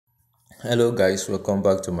Hello guys, welcome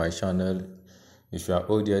back to my channel. If you are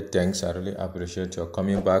old here, thanks, I really appreciate your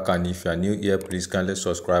coming back, and if you are new here, please kindly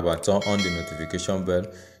subscribe and turn on the notification bell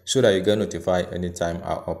so that you get notified anytime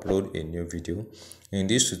I upload a new video. In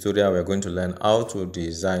this tutorial, we're going to learn how to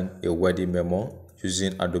design a wedding memo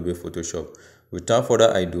using Adobe Photoshop. Without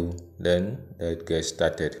further ado, then let's get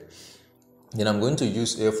started. Then I'm going to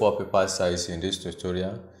use A4 paper size in this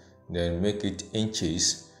tutorial, then make it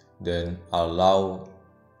inches, then allow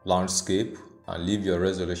landscape and leave your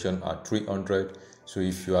resolution at 300. So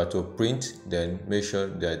if you are to print, then make sure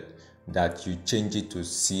that you change it to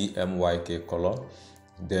CMYK color.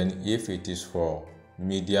 Then if it is for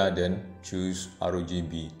media, then choose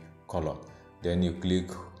RGB color, then you click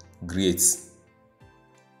create.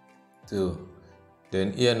 So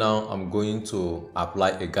then here now I'm going to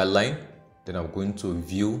apply a guideline. Then I'm going to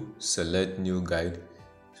view, select new guide.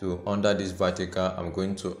 So under this vertical, I'm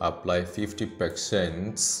going to apply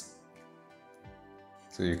 50%.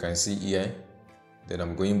 So you can see here. Then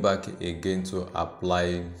I'm going back again to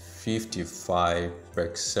apply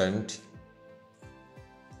 55%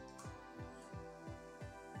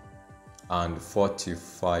 and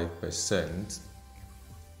 45%.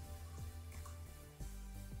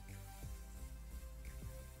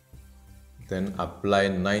 Then apply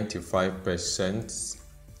 95%.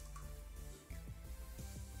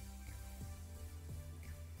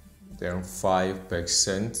 Then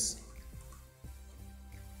 5%.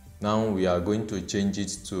 Now we are going to change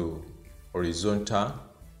it to horizontal,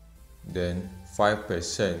 then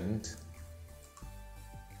 5%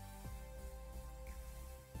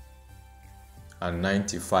 and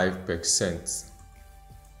 95%.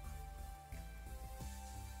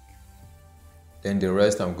 Then the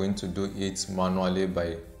rest I'm going to do it manually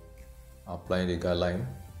by applying the guideline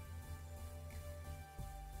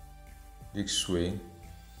this way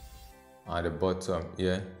at the bottom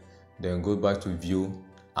here. Then go back to view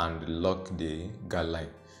and lock the guideline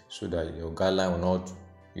so that your guideline will not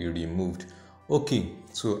be removed. Okay,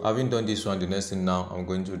 so having done this one, the next thing now, I'm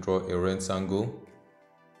going to draw a rectangle.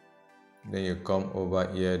 Then you come over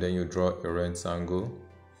here, then you draw a rectangle.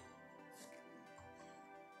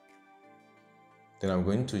 Then I'm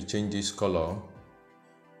going to change this color.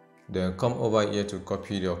 Then come over here to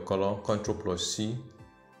copy your color, Ctrl+C.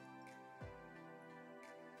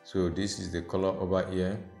 So this is the color over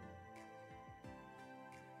here.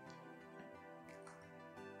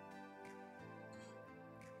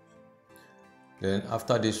 Then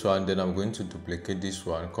after this one, then I'm going to duplicate this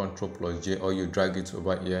one, Ctrl+J, or you drag it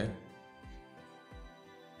over here.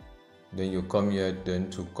 Then you come here then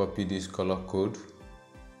to copy this color code.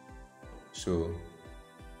 So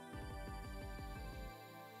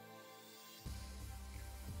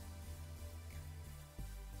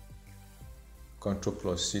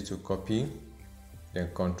Ctrl+C to copy, then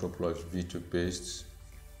Ctrl+V to paste.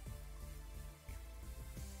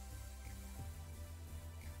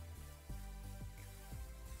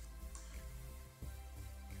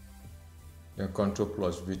 Then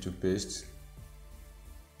Ctrl+V to paste.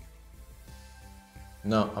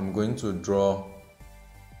 Now I'm going to draw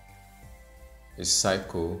a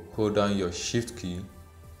circle. Hold down your shift key,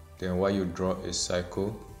 then while you draw a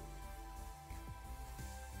circle,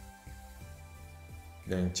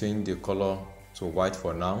 then change the color to white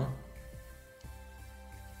for now.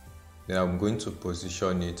 Then I'm going to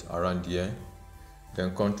position it around here,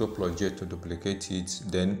 then Ctrl+J to duplicate it,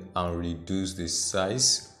 then I'll reduce the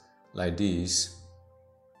size like this.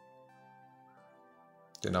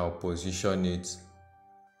 Then I'll position it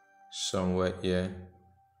somewhere here.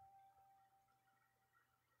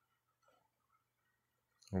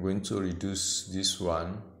 I'm going to reduce this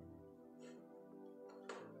one.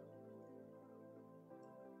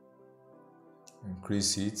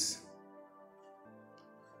 Increase it.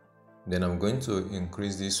 Then I'm going to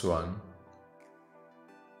increase this one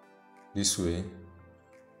this way.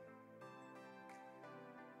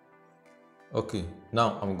 Okay,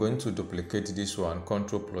 now I'm going to duplicate this one,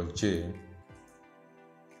 Ctrl+J.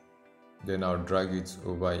 Then I'll drag it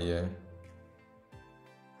over here.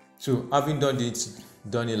 So having done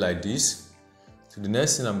it like this, so the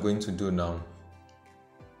next thing I'm going to do now,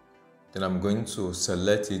 then I'm going to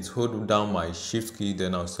select it, hold down my shift key,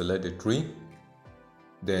 then I'll select the tree,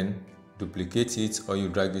 then duplicate it, or you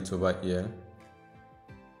drag it over here.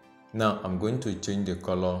 Now I'm going to change the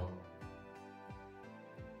color.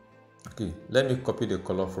 Okay, let me copy the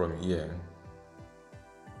color from here.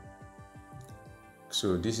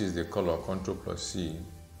 So this is the color, Ctrl+C,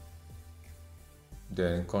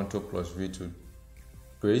 then Ctrl+V to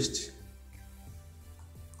paste.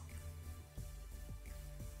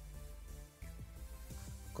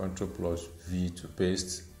 Ctrl+V to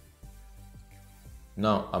paste.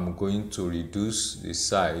 Now I'm going to reduce the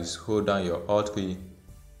size. Hold down your Alt key,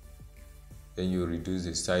 then you reduce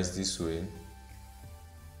the size this way.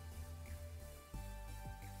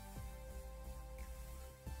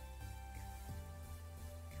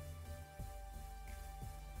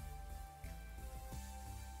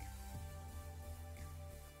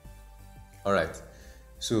 Alright,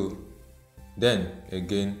 so then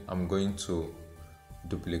again I'm going to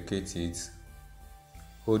duplicate it.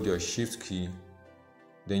 Hold your Shift key,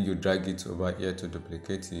 then you drag it over here to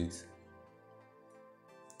duplicate it.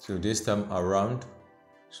 So this time around,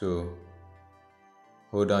 so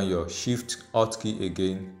hold down your Shift Alt key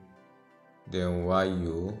again, then while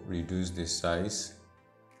you reduce the size.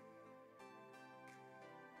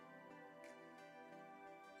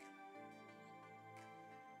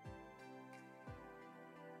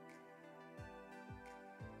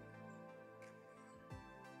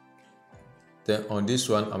 Then on this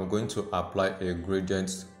one, I'm going to apply a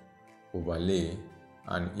gradient overlay,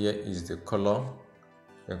 and here is the color.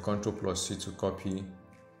 Then Ctrl+C to copy,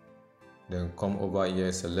 then come over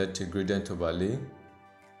here, select a gradient overlay.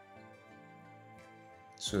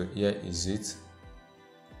 So here is it.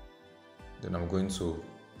 Then I'm going to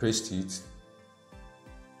paste it,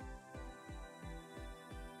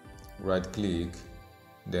 right click,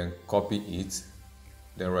 then copy it,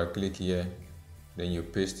 then right click here, then you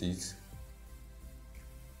paste it.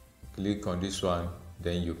 Click on this one,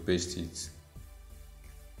 then you paste it.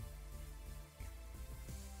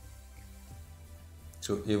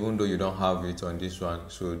 So even though you don't have it on this one,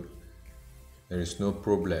 so there is no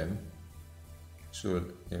problem. So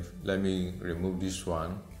let me remove this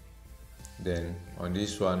one. Then on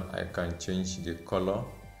this one, I can change the color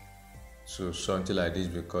to something like this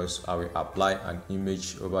because I will apply an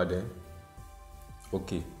image over there.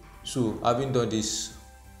 Okay, so having done this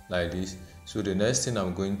like this, so the next thing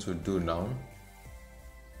I'm going to do now,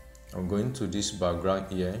 I'm going to this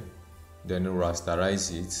background here, then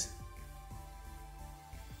rasterize it.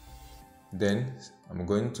 Then I'm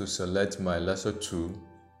going to select my lasso tool.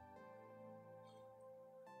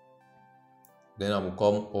 Then I'll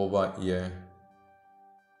come over here.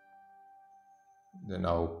 Then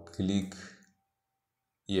I'll click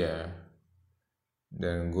here.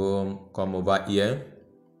 Then come over here.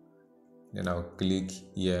 Then I'll click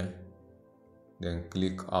here. Then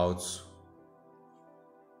click out.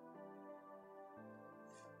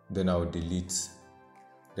 Then I'll delete.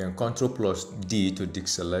 Then Ctrl+D to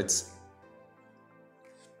deselect.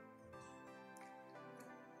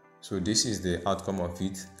 So this is the outcome of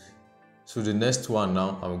it. So the next one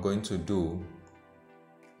now I'm going to do,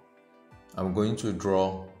 I'm going to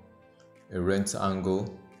draw a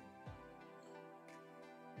rectangle.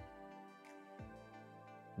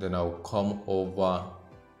 Then I'll come over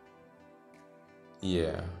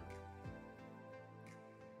here.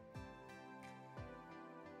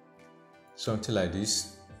 Something like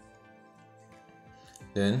this.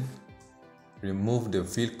 Then remove the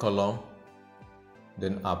fill column.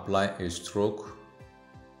 Then apply a stroke.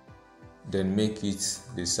 Then make it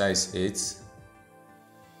the size 8.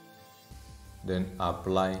 Then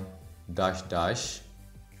apply dash dash.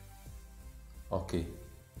 Okay.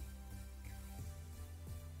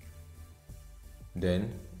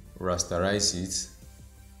 Then rasterize it.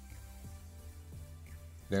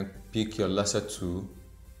 Then pick your lasso tool,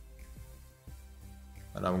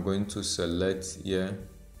 and I'm going to select here.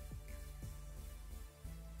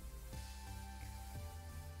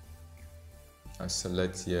 And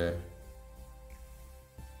select here.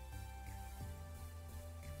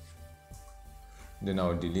 Then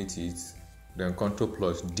I'll delete it. Then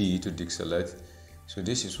Ctrl+D to deselect. So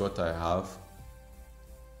this is what I have.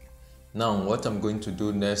 Now what I'm going to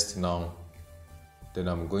do next now, then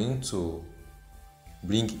I'm going to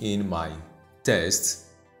bring in my text.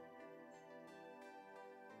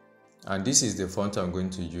 And this is the font I'm going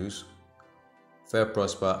to use. Fair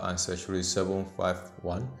Prosper and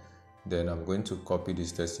Century751. Then I'm going to copy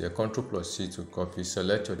this text here. Ctrl+C to copy,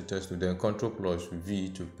 select your text, then Ctrl+V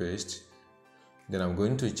to paste. Then I'm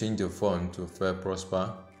going to change the font to Fair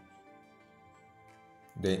Prosper.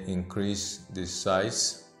 Then increase the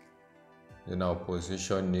size. Then I'll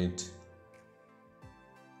position it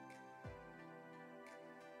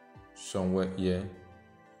somewhere here.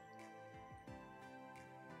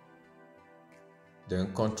 Then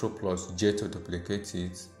Ctrl+J to duplicate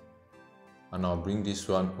it. And I'll bring this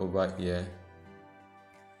one over here.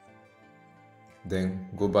 Then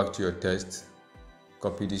go back to your text,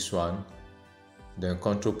 copy this one, then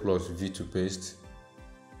Ctrl+V to paste.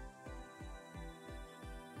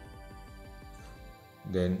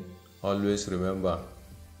 Then always remember,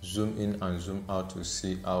 zoom in and zoom out to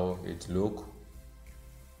see how it looks.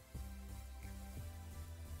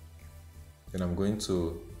 Then I'm going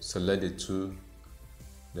to select the tool,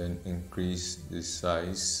 then increase the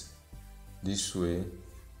size this way.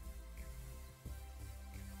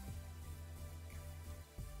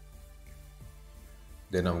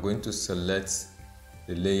 Then I'm going to select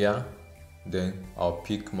the layer, then I'll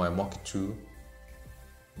pick my marquee tool,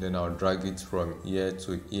 then I'll drag it from here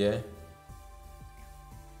to here.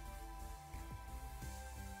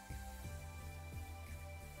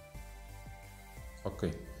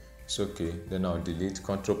 Okay, it's okay. Then I'll delete,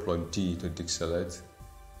 Ctrl+D to deselect.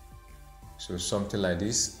 So something like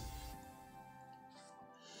this.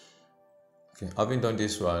 Okay, having done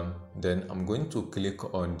this one, then I'm going to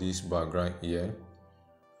click on this background here.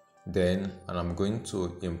 Then, and I'm going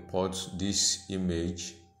to import this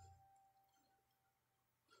image.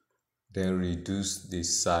 Then reduce the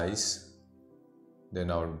size.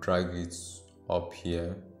 Then I'll drag it up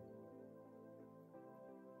here.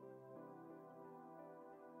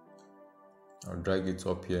 I'll drag it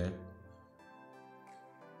up here.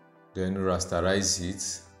 Then rasterize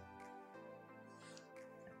it.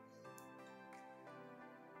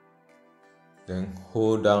 Then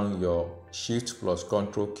hold down your Shift plus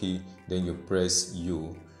Ctrl key, then you press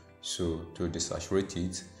U so to desaturate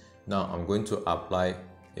it. Now I'm going to apply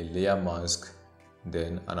a layer mask,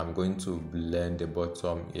 then and I'm going to blend the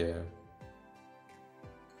bottom here,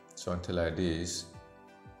 something like this.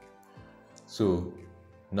 So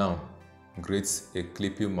now create a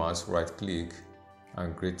clipping mask, right click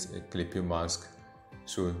and create a clipping mask.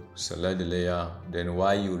 So select the layer, then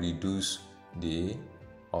while you reduce the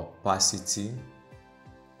opacity,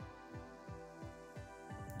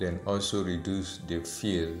 then also reduce the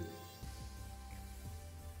fill,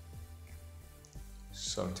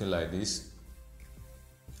 something like this.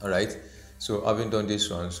 All right, so having done this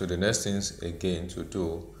one, so the next things again to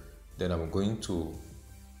do, then I'm going to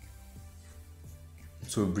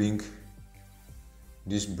bring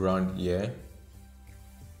this brand here,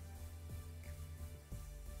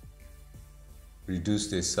 reduce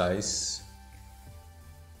the size,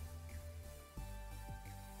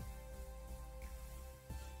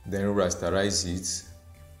 then rasterize it,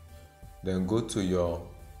 then go to your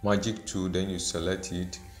magic tool, then you select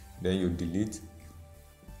it, then you delete,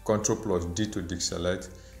 Ctrl+D to deselect,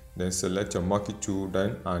 then select your marquee tool,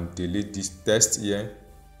 then and delete this text here,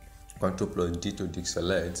 Ctrl+D to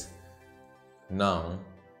deselect. Now,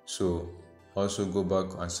 so also go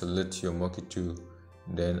back and select your marquee tool,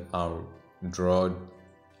 then I'll draw,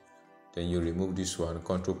 then you remove this one,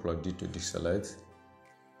 Ctrl+D to deselect.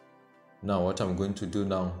 Now what I'm going to do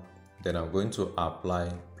now, then I'm going to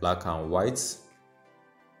apply black and white.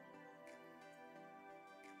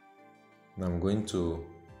 Now I'm going to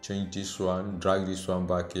change this one, drag this one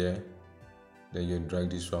back here, then you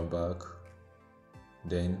drag this one back,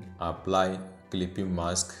 then apply clipping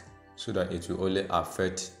mask so that it will only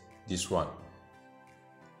affect this one.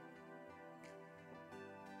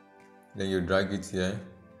 Then you drag it here,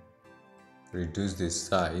 reduce the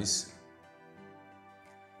size,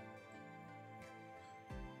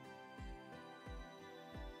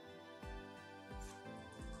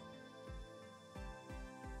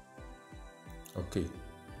 okay.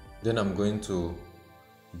 Then I'm going to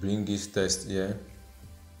bring this text here,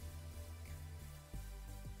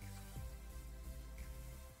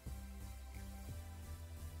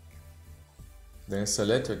 then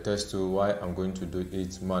select a text tool while I'm going to do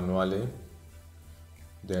it manually.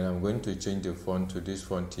 Then I'm going to change the font to this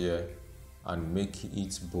font here and make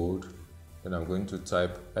it bold. Then I'm going to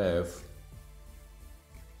type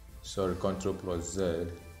Ctrl+Z,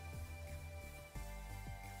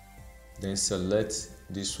 then select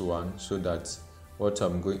this one so that what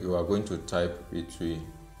you are going to type, it will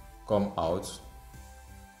come out.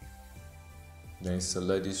 Then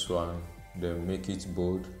select this one, then make it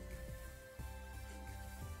bold.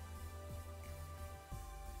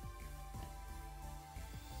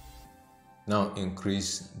 Now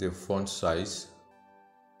increase the font size.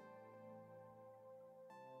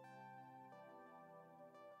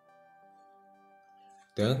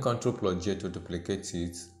 Then Ctrl+J to duplicate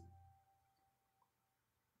it.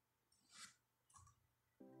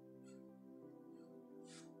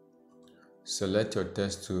 Select your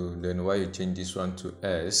text tool, then while you change this one to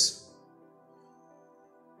S,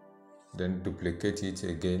 then duplicate it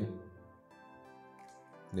again.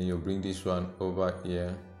 Then you bring this one over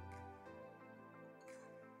here.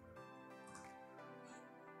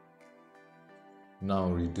 Now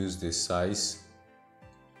reduce the size.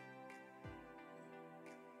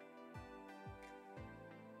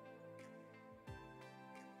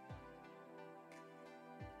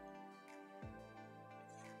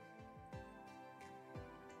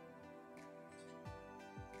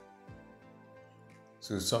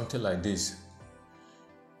 So something like this.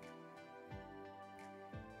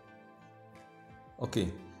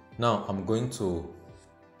 Okay, now I'm going to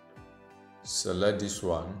select this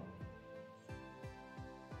one,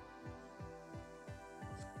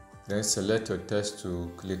 then select your text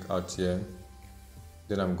to click out here.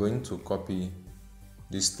 Then I'm going to copy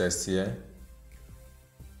this text here,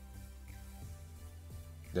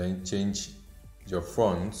 then change your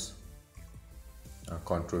font and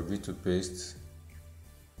Ctrl V to paste,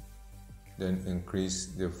 then increase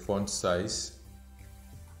the font size.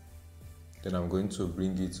 Then I'm going to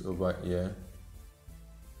bring it over here,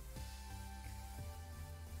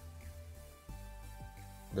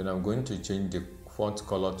 then I'm going to change the font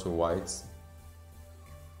color to white,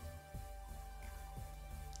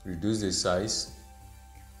 reduce the size,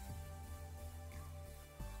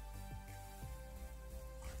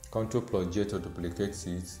 Ctrl+J to duplicate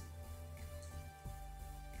it,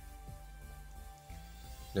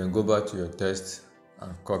 then go back to your text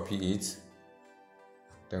and copy it,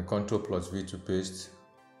 then Ctrl+V to paste,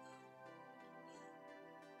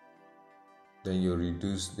 then you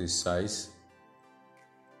reduce the size.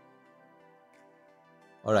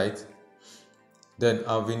 Alright, then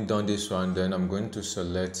having done this one, then I'm going to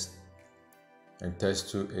select and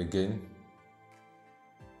text tool again,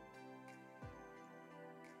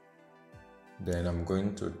 then I'm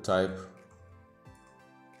going to type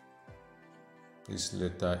this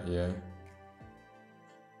letter here,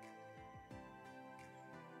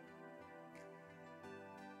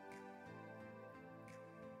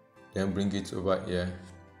 then bring it over here,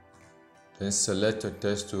 then select your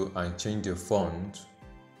text tool and change the font,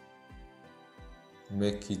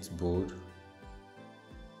 make it bold,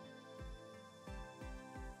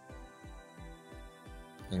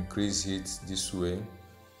 increase it this way,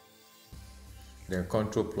 then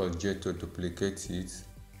Ctrl+J to duplicate it,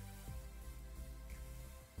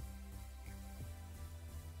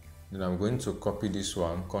 then I'm going to copy this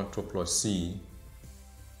one, Ctrl+C,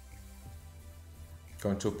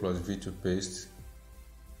 Ctrl+V to paste,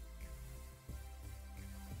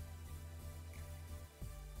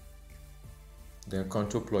 then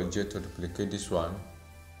Ctrl+J to duplicate this one,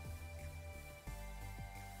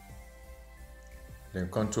 then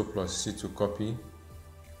Ctrl+C to copy,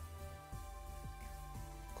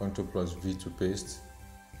 Ctrl+V to paste,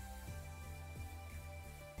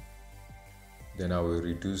 then I will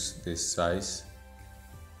reduce the size,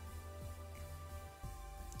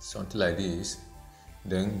 something like this.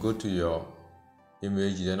 Then go to your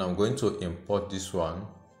image, then I'm going to import this one,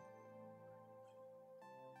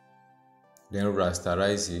 then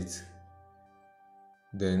rasterize it,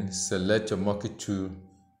 then select your marquee tool,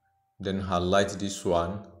 then highlight this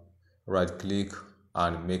one, right click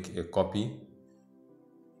and make a copy.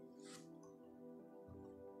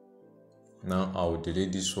 Now I will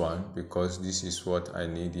delete this one because this is what I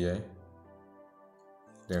need here.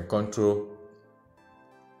 Then Ctrl,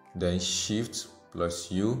 then Shift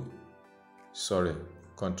plus U,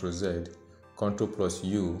 Ctrl Z, Ctrl plus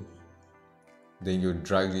U, then you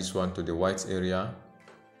drag this one to the white area,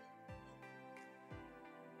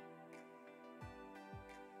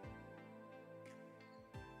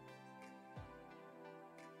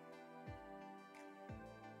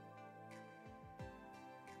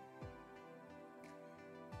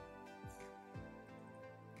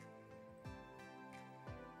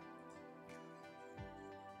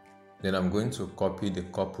 then I'm going to copy the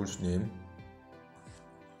couple's name,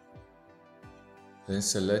 then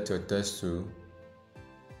select your text tool,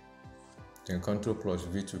 then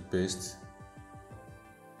Ctrl+V to paste,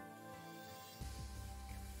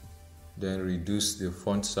 then reduce the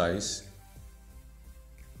font size,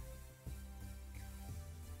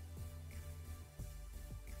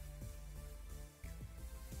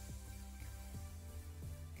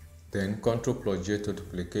 then Ctrl+J to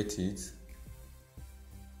duplicate it,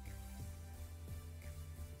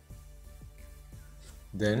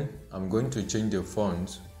 then I'm going to change the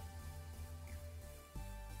font,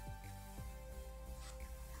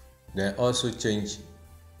 then also change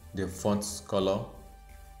the font color,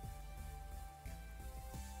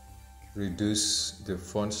 reduce the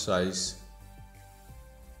font size,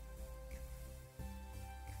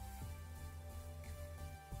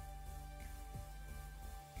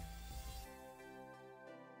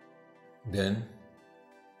 then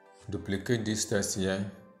duplicate this text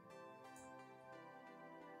here,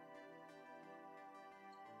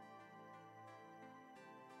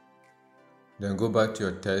 then go back to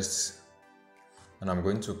your text and I'm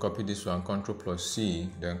going to copy this one, Ctrl+C,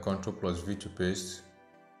 then Ctrl+V to paste,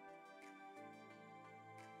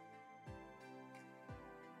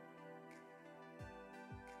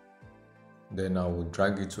 Then I will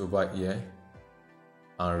drag it over here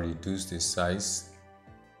and reduce the size.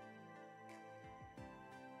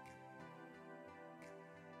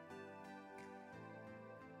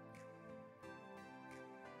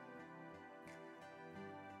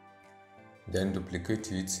 Then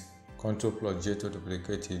duplicate it, Ctrl+J to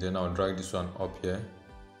duplicate it. Then I'll drag this one up here.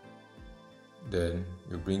 Then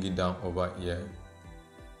you bring it down over here.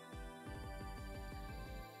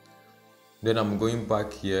 Then I'm going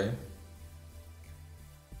back here.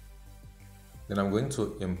 Then I'm going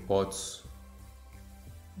to import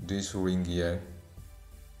this ring here,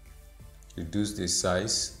 reduce the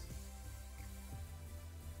size,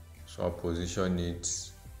 so I'll position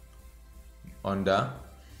it under.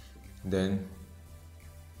 Then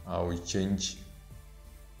I will change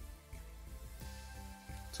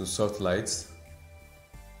to soft light,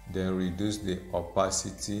 then reduce the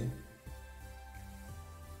opacity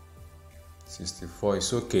 64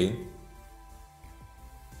 is okay.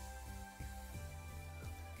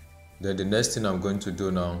 Then the next thing I'm going to do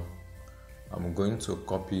now, I'm going to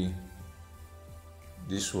copy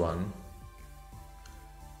this one,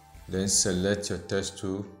 then select your text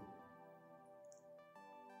tool,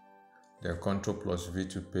 then Ctrl+V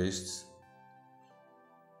to paste,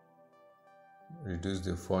 reduce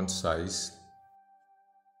the font size.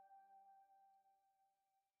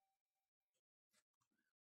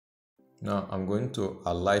 Now I'm going to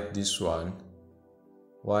highlight this one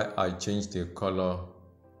while I change the color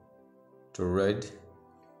to red.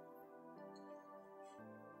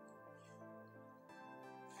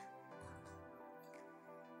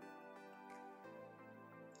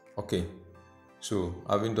 Okay, so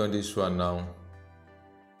having done this one now,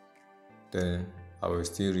 then I will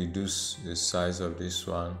still reduce the size of this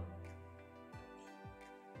one.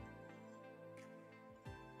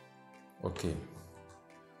 Okay,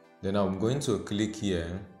 then I'm going to click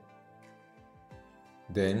here,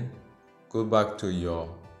 then go back to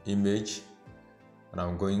your image, and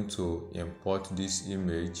I'm going to import this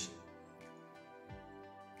image,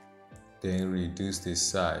 then reduce the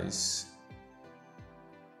size,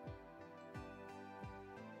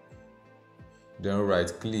 then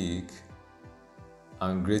right click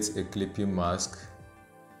and create a clipping mask.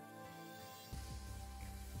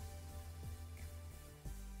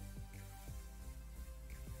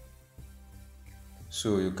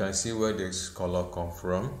 So you can see where this color come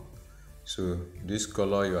from. So this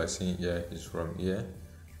color you are seeing here is from here,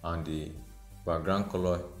 and the background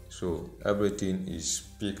color, so everything is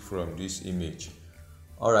picked from this image.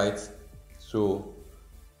 Alright, so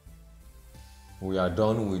we are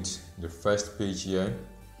done with the first page here.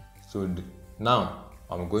 So now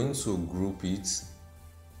I'm going to group it.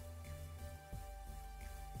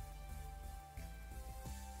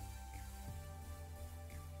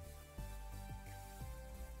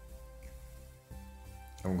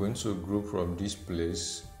 I'm going to group from this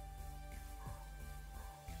place.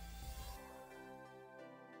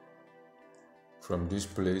 From this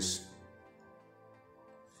place,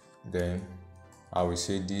 then I will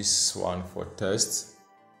say this one for test,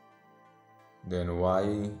 then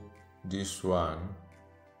why this one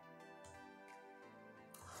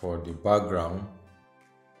for the background,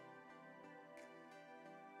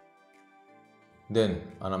 then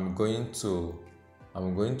and I'm going to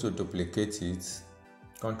duplicate it,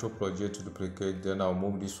 Ctrl+J to duplicate, then I'll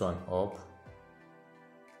move this one up,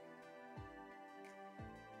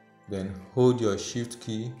 then hold your shift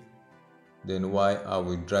key, then Y, I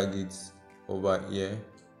will drag it over here.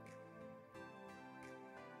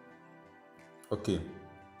 Okay,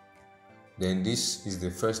 then this is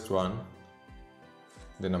the first one,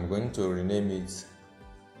 then I'm going to rename it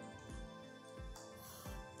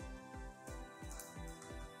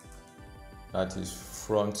that is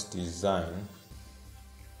front design,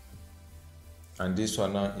 and this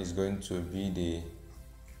one now is going to be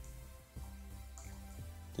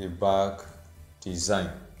the back design.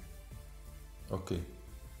 Okay,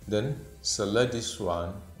 then select this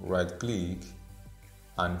one, right click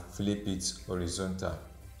and flip it horizontal,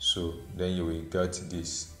 so then you will get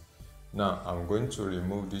this. Now I'm going to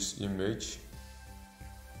remove this image.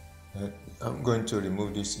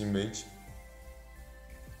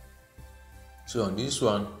 So on this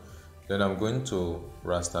one, then I'm going to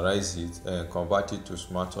rasterize it and convert it to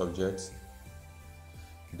smart object.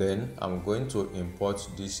 Then I'm going to import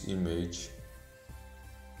this image.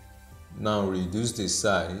 Now reduce the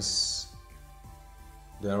size,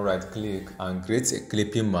 then right click and create a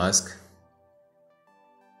clipping mask.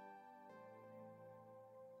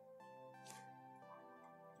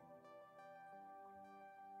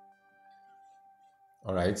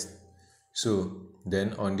 Alright, so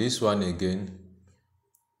then on this one again,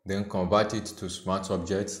 then convert it to smart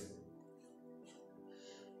object.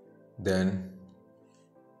 Then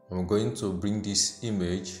I'm going to bring this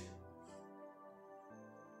image,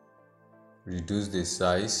 reduce the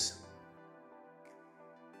size,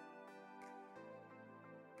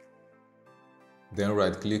 then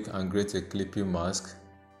right click and create a clipping mask.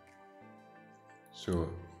 So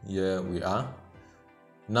here we are.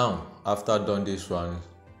 Now after done this one,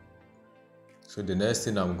 so the next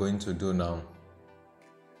thing I'm going to do now,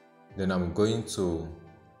 then I'm going to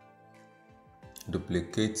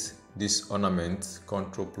duplicate this ornament,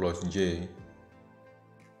 Ctrl+J,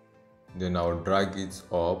 then I'll drag it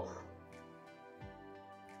up,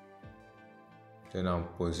 then I'll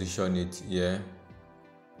position it here,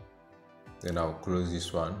 then I'll close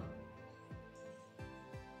this one.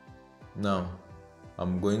 Now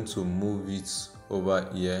I'm going to move it over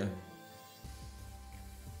here,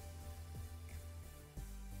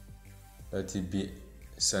 let it be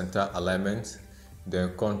center alignment, then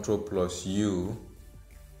Ctrl+U,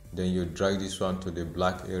 then you drag this one to the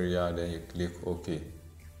black area, then you click OK.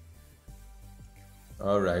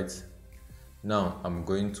 Alright, now I'm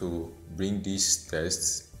going to bring this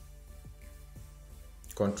text,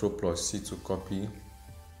 Ctrl+C to copy,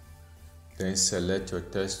 then select your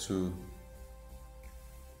text tool.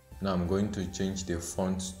 Now I'm going to change the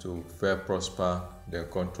font to Fair Prosper, then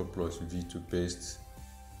Ctrl+V to paste,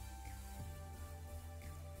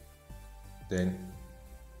 then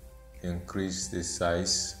increase the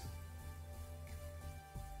size,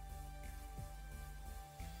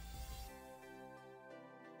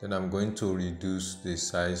 then I'm going to reduce the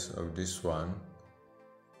size of this one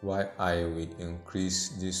while I will increase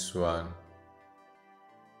this one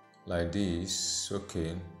like this.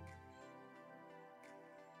 Okay,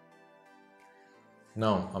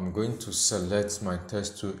 now I'm going to select my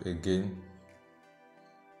text tool again,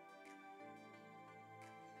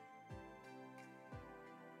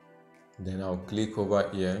 then I'll click over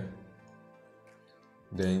here,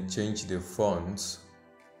 then change the font,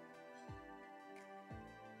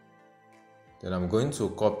 then I'm going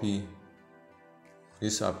to copy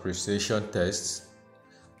this appreciation text,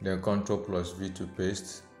 then Ctrl+V to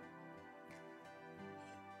paste,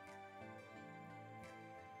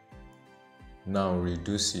 now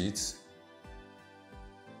reduce it,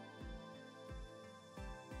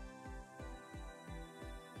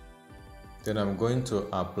 then I'm going to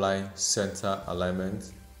apply center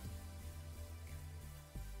alignment,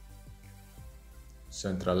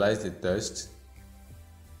 centralize the text,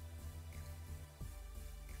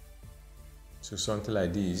 so something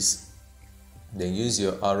like this, then use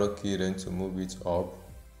your arrow key then to move it up.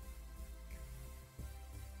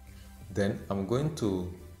 Then I'm going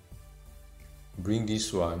to bring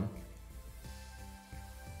this one,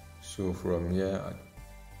 so from here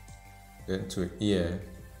then to here,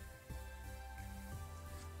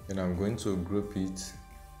 then I'm going to group it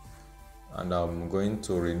and I'm going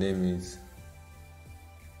to rename it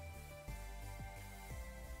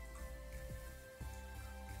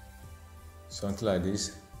something like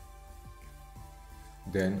this.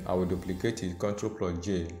 Then I will duplicate it,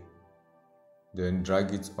 Ctrl+J, then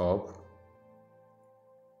drag it up,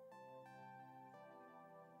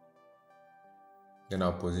 then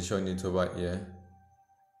I'll position it over here.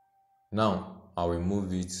 Now I will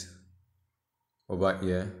move it over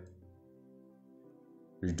here,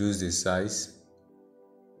 reduce the size,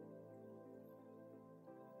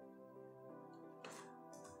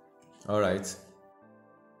 alright.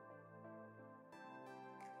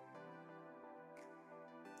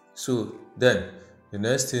 So then the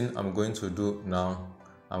next thing I'm going to do now,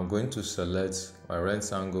 I'm going to select my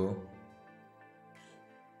rectangle,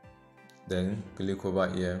 then click over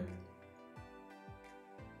here,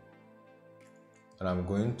 and I'm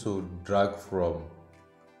going to drag from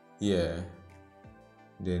here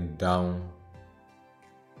then down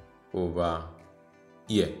over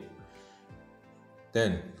here.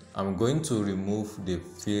 Then I'm going to remove the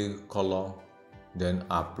fill color, then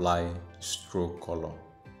apply stroke color.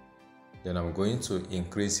 Then I'm going to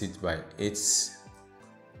increase it by 8,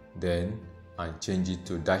 then and change it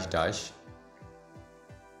to dash dash.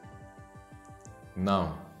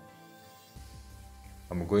 Now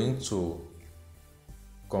I'm going to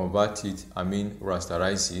convert it,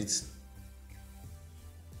 rasterize it,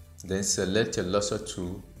 then select a lasso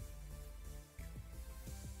tool,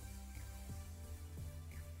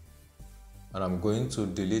 and I'm going to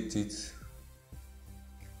delete it,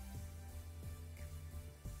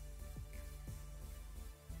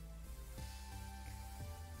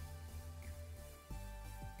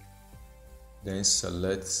 then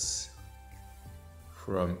select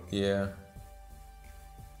from here,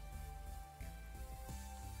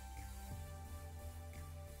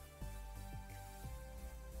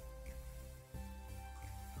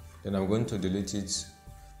 Then I'm going to delete it,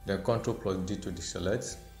 then Ctrl plus D to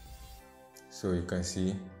deselect. So you can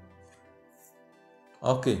see.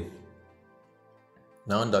 Okay,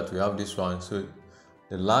 now that we have this one, so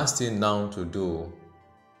the last thing now to do,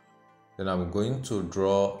 then I'm going to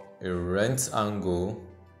draw a rent angle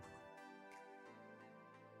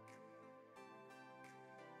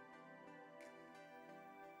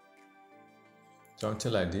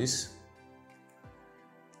something like this.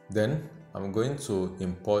 Then I'm going to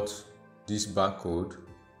import this barcode,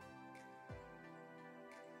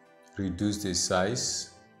 reduce the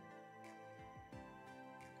size,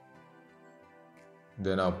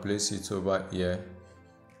 then I'll place it over here,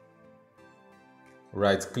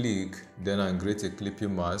 right click, then I'll create a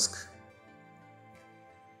clipping mask.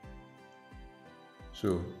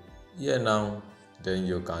 So here now, then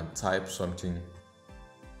you can type something,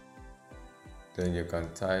 then you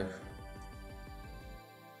can type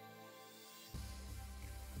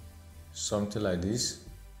something like this.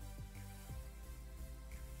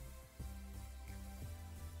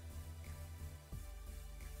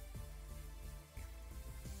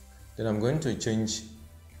 Then I'm going to change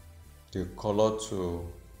the color to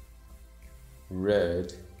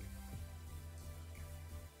red,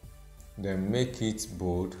 then make it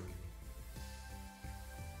bold,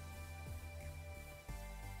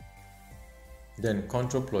 then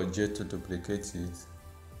Ctrl plus J to duplicate it,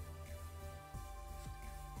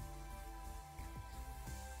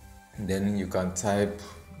 then you can type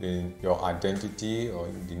your identity or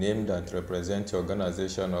the name that represents your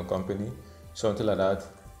organization or company, something like that.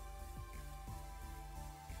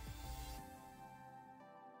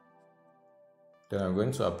 Then I'm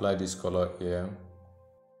going to apply this color here.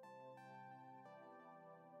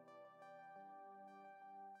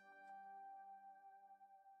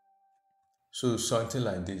 So something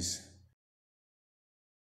like this.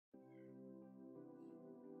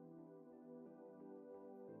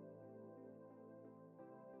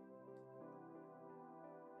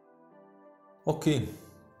 Okay,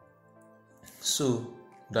 so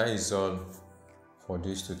that is all for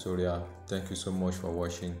this tutorial. Thank you so much for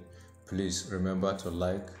watching. Please remember to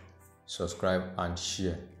like, subscribe and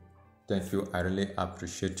share. Thank you. I really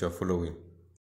appreciate your following.